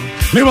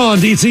 Meanwhile, in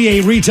D.C.,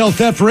 a retail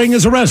theft ring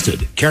is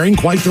arrested, carrying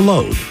quite the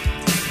load.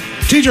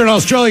 Teacher in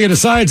Australia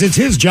decides it's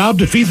his job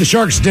to feed the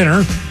sharks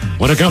dinner.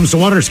 When it comes to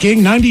water skiing,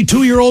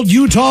 92-year-old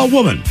Utah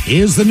woman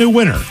is the new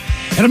winner.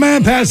 And a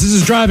man passes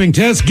his driving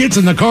test, gets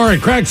in the car,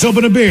 and cracks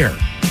open a beer,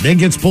 then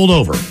gets pulled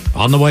over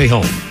on the way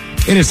home.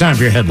 It is time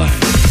for your headlines.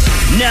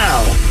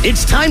 Now,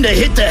 it's time to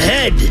hit the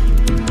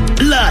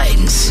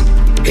headlines.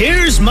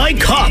 Here's my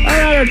cop. All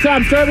right, our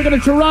top story. We go to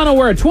Toronto,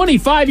 where a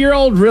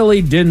 25-year-old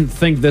really didn't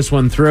think this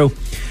one through.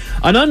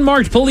 An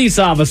unmarked police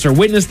officer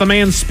witnessed the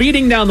man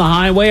speeding down the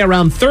highway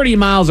around 30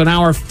 miles an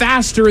hour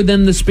faster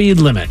than the speed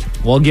limit.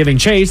 While giving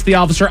chase, the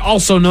officer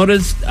also noted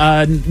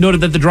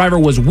that the driver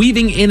was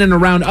weaving in and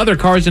around other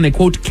cars in a,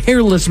 quote,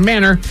 careless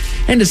manner,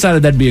 and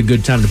decided that'd be a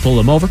good time to pull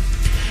him over.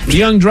 The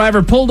young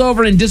driver pulled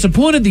over and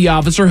disappointed the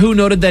officer, who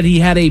noted that he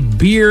had a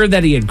beer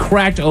that he had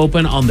cracked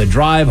open on the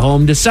drive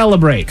home to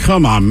celebrate.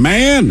 Come on,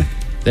 man.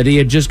 That he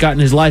had just gotten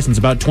his license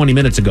about 20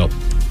 minutes ago.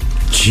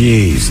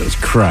 Jesus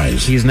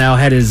Christ. He's now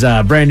had his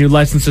brand new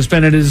license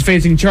suspended and is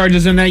facing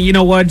charges. And you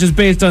know what? Just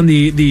based on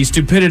the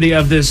stupidity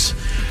of this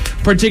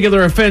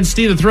particular offense,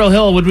 Steve the Thrill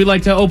Hill, would we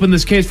like to open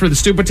this case for the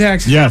stupid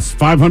tax? Yes,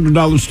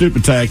 $500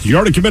 stupid tax. You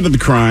already committed the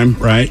crime,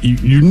 right?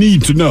 You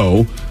need to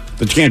know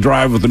that you can't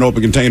drive with an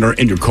open container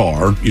in your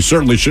car. You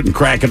certainly shouldn't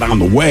crack it on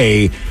the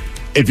way.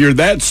 If you're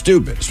that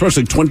stupid,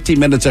 especially 20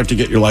 minutes after you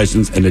get your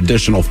license, an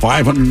additional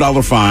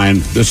 $500 fine,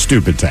 the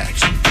stupid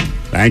tax.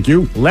 Thank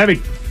you.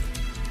 Levy.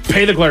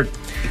 Pay the clerk.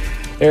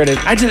 There it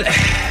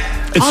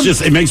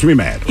is. It makes me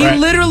mad. He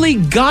literally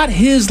got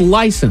his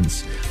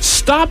license,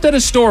 stopped at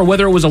a store,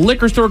 whether it was a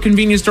liquor store,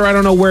 convenience store, I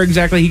don't know where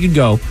exactly he could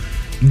go,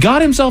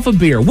 got himself a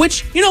beer,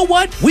 which, you know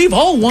what? We've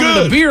all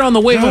wanted a beer on the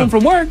way home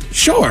from work.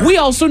 Sure. We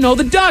also know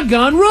the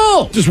doggone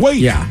rule. Just wait.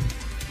 Yeah.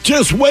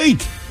 Just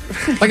wait.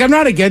 Like, I'm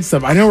not against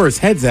them. I know where his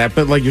head's at,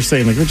 but like you're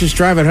saying, like, let's just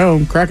drive it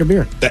home, crack a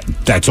beer.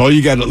 That's all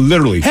you got to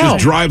literally. Hell.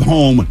 Just drive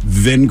home,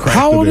 then crack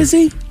How the old beer. is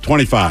he?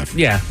 25.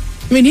 Yeah.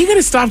 I mean, he could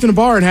have stopped in a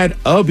bar and had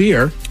a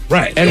beer.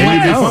 Right. And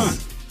you'd be home.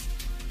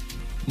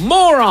 fine.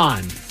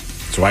 Moron.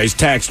 That's why he's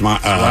taxed,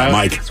 Mike.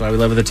 That's why we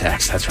live with a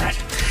tax. That's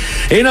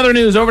right. In other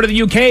news, over to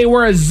the UK,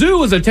 where a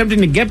zoo is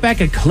attempting to get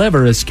back a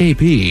clever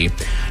escapee.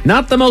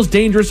 Not the most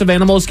dangerous of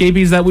animal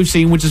escapees that we've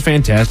seen, which is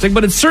fantastic,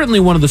 but it's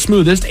certainly one of the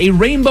smoothest. A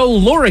rainbow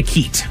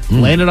lorikeet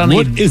landed on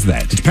What is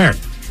that? It's a parrot.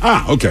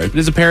 Ah, okay. It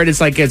is a parrot. It's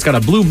got a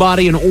blue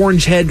body, an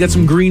orange head, got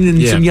some green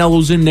and some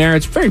yellows in there.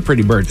 It's a very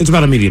pretty bird. It's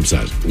about a medium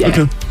size. Yeah.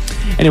 Okay.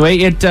 Anyway,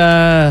 it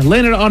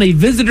landed on a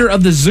visitor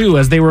of the zoo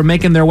as they were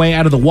making their way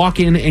out of the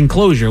walk-in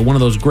enclosure, one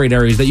of those great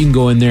areas that you can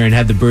go in there and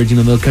have the birds,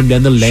 they'll come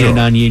down, they'll land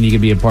on you, and you can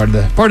be a part of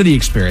the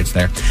experience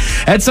there.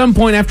 At some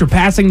point after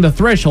passing the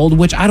threshold,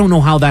 which I don't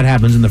know how that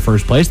happens in the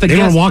first place, They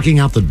were walking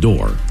out the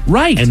door.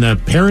 Right. And the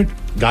parrot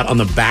got on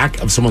the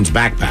back of someone's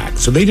backpack.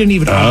 So they didn't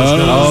even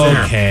understand it was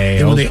there. Okay,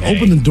 And when they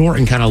opened the door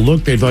and kind of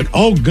looked, they'd be like,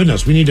 oh,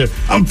 goodness, we need to...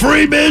 I'm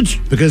free,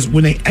 bitch! Because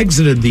when they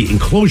exited the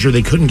enclosure,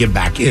 they couldn't get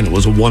back in. It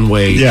was a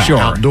one-way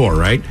outdoor,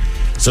 right?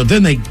 So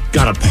then they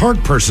got a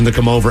park person to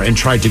come over and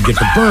tried to get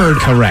the bird.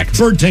 Correct.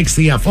 Bird takes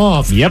the F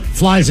off. Yep.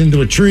 Flies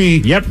into a tree.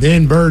 Yep.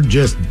 Then bird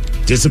just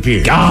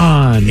disappeared.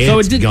 Gone. So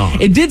It's gone.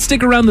 It did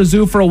stick around the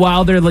zoo for a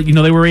while there. Like,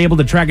 they were able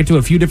to track it to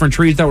a few different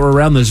trees that were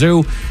around the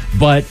zoo.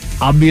 But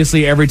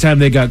obviously, every time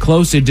they got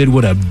close, it did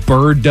what a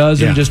bird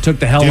does and just took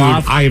the hell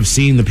off. I have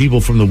seen the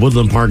people from the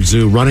Woodland Park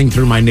Zoo running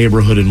through my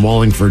neighborhood in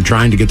Wallingford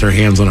trying to get their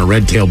hands on a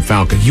red-tailed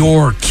falcon.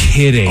 You're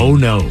kidding. Oh,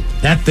 no.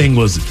 That thing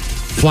was...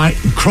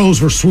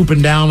 Crows were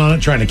swooping down on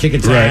it, trying to kick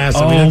its ass.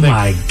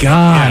 My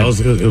God.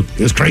 Yeah, it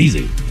was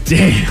crazy.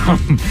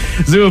 Damn.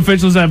 Zoo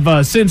officials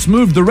have since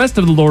moved the rest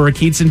of the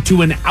lorikeets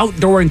into an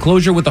outdoor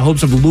enclosure with the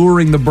hopes of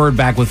luring the bird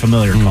back with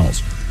familiar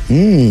calls.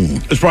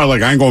 It's probably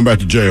like, I ain't going back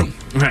to jail.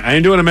 I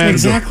ain't doing it, man.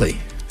 Exactly.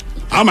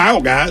 I'm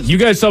out, guys. You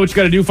guys saw what you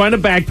got to do. Find a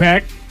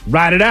backpack,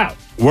 ride it out.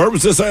 Where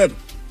was this at?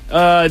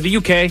 The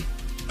UK.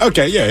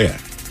 Okay, yeah.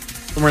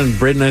 Somewhere in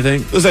Britain, I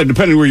think. Listen,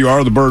 depending where you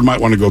are, the bird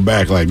might want to go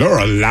back. Like, there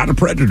are a lot of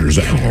predators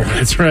out here.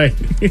 That's right.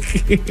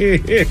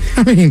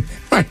 I mean,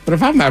 but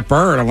if I'm that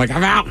bird, I'm like,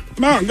 I'm out.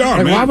 I'm out and gone,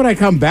 Like, man. why would I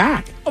come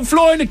back? I'm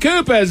flying the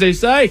coop, as they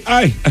say.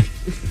 Hey,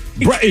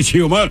 British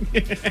humor.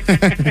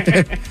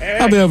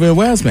 I'll be over in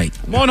Wales, mate.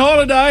 I'm on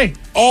holiday.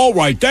 All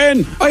right,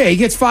 then. Oh, yeah, he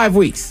gets 5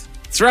 weeks.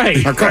 That's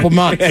right. Or a couple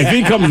months. If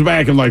he comes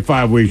back in like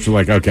 5 weeks, you're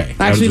like, okay.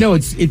 Actually, no,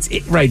 it's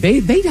right.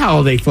 They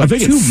holiday for I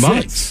think 2 it's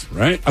months. 6,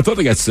 right? I thought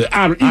they got 6.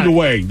 Either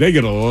way, they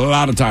get a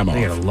lot of time off.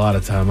 They get a lot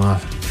of time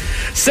off.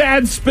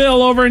 Sad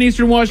spill over in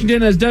eastern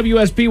Washington as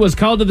WSP was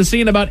called to the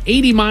scene about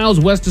 80 miles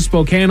west of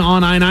Spokane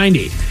on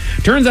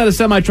I-90. Turns out a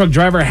semi-truck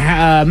driver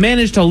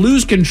managed to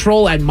lose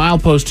control at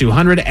milepost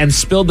 200 and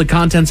spilled the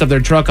contents of their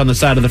truck on the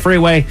side of the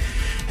freeway.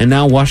 And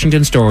now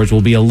Washington stores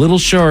will be a little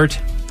short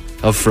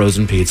of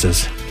frozen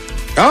pizzas.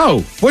 Oh,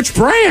 which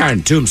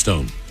brand?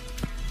 Tombstone.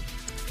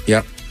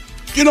 Yep.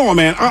 You know what,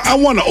 man? I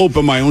want to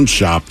open my own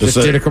shop. Just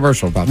did a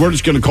commercial about We're that.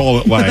 just going to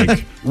call it like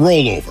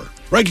rollover.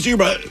 right? Because you're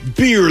about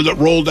beer that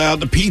rolled out,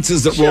 the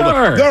pizzas that rolled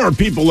out. There are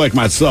people like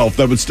myself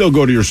that would still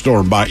go to your store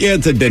and buy. Yeah,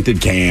 it's a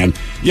dented can.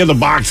 Yeah, the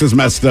box is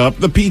messed up.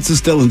 The pizza's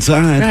still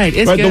inside. Right,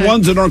 it's the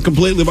ones that aren't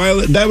completely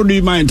violent, that would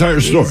be my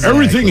entire store. Exactly.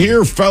 Everything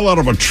here fell out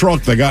of a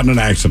truck that got in an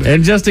accident.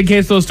 And just in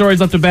case those stories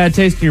left a bad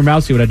taste in your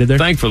mouth, see what I did there?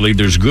 Thankfully,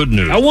 there's good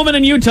news. A woman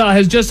in Utah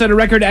has just set a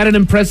record at an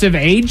impressive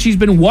age. She's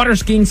been water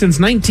skiing since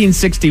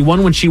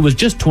 1961 when she was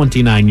just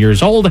 29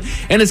 years old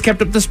and has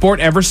kept up the sport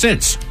ever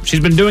since. She's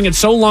been doing it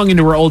so long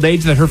into her old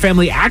age that her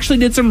family actually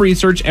did some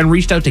research and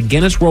reached out to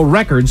Guinness World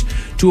Records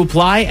to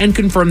apply and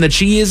confirm that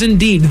she is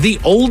indeed the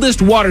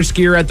oldest water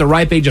skier at the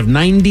ripe age of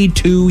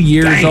 92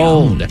 years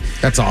old.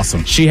 That's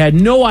awesome. She had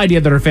no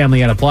idea that her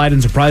family had applied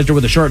and surprised her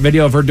with a short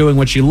video of her doing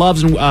what she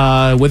loves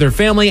with her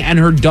family, and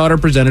her daughter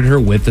presented her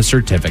with the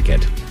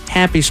certificate.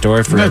 Happy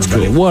story for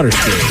everybody. Cool. Water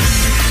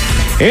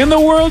skiing. In the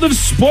world of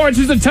sports,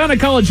 there's a ton of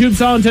college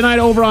hoops on tonight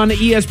over on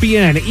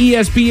ESPN,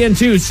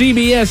 ESPN2,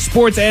 CBS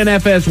Sports, and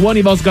FS1.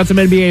 You've also got some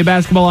NBA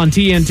basketball on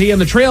TNT,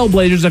 and the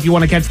Trailblazers, if you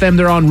want to catch them,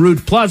 they're on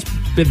Root Plus.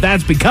 But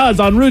that's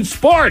because on Root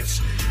Sports,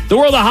 the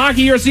world of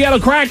hockey, your Seattle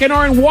Kraken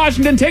are in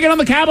Washington taking on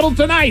the Capitals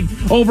tonight.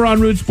 Over on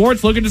Root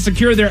Sports, looking to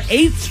secure their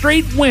 8th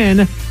straight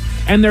win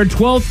and their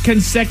 12th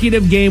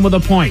consecutive game with a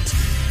point.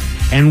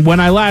 And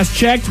when I last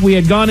checked, we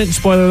had gone into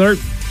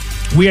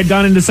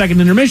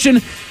second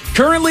intermission,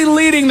 currently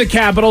leading the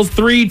Capitals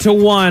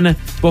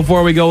 3-1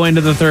 before we go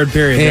into the third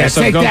period. Yeah,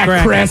 so take that,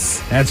 Kraken.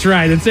 Chris. That's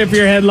right. That's it for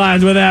your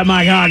headlines with that.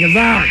 Mike Hawkins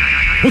out.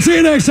 We'll see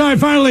you next time.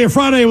 Finally, a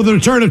Friday with the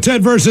return of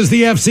Ted versus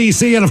the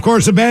FCC, and of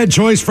course, a Bad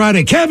Choice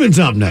Friday. Kevin's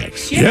up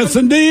next. Yes,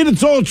 indeed.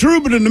 It's all true,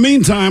 but in the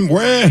meantime,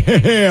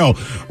 well,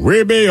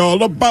 we'll be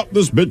all about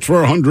this bitch for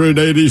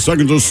 180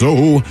 seconds or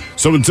so.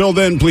 So until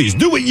then, please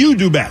do what you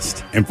do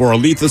best. And for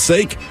Aletha's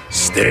sake,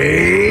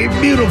 stay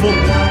beautiful.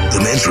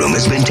 The Men's Room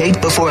has been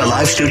taped before a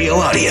live studio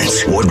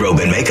audience. Wardrobe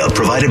and makeup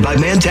provided by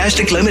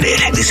Mantastic Limited.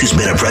 This has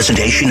been a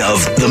presentation of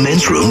the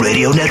Men's Room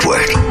Radio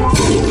Network.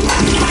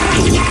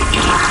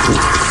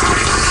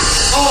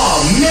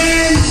 Oh,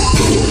 man!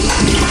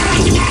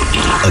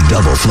 A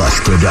Double Flush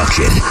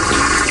production.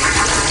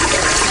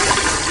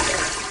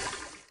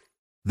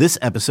 This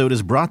episode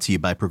is brought to you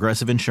by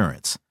Progressive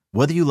Insurance.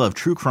 Whether you love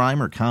true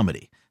crime or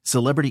comedy,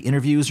 celebrity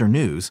interviews or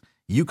news,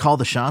 you call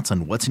the shots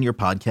on what's in your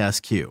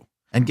podcast queue.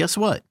 And guess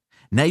what?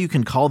 Now you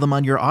can call them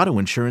on your auto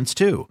insurance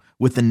too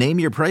with the Name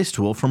Your Price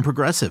tool from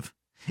Progressive.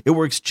 It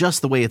works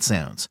just the way it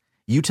sounds.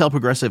 You tell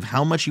Progressive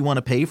how much you want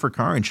to pay for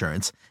car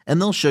insurance, and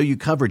they'll show you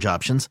coverage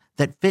options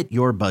that fit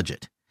your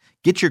budget.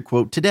 Get your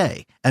quote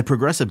today at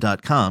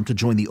Progressive.com to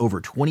join the over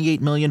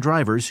 28 million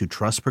drivers who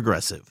trust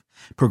Progressive.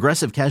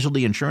 Progressive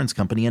Casualty Insurance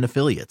Company and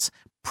Affiliates.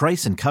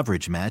 Price and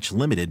coverage match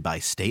limited by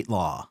state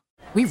law.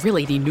 We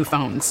really need new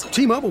phones.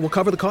 T-Mobile will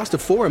cover the cost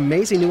of 4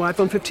 amazing new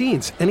iPhone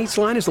 15s, and each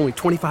line is only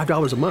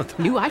 $25 a month.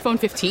 New iPhone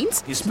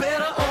 15s? It's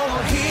better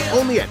over here.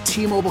 Only at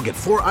T-Mobile, get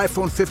 4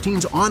 iPhone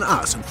 15s on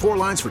us and 4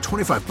 lines for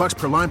 $25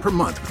 per line per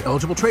month with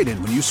eligible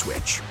trade-in when you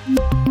switch.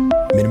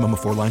 Minimum of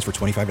 4 lines for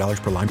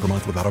 $25 per line per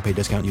month with autopay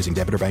discount using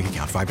debit or bank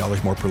account.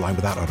 $5 more per line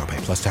without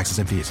autopay, plus taxes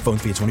and fees. Phone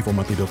fee at 24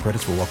 monthly bill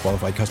credits for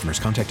well-qualified customers.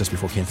 Contact us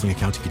before canceling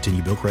account to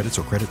continue bill credits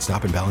or credit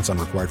stop and balance on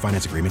required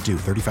finance agreement due.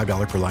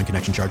 $35 per line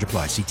connection charge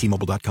applies. See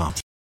T-Mobile.com.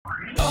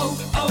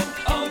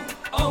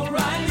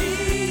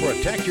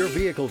 Protect your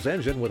vehicle's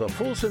engine with a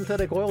full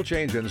synthetic oil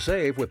change and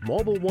save with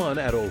Mobil 1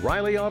 at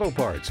O'Reilly Auto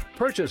Parts.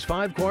 Purchase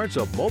 5 quarts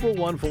of Mobil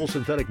 1 full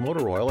synthetic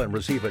motor oil and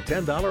receive a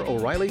 $10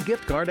 O'Reilly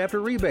gift card after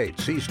rebate.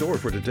 See store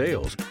for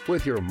details.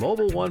 With your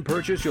Mobil 1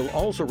 purchase, you'll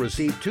also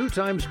receive 2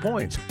 times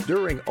points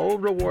during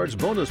Old Rewards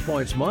Bonus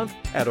Points Month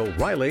at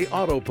O'Reilly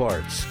Auto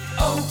Parts.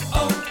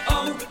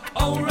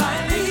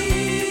 O'Reilly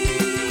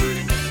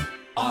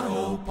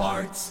Auto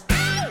Parts.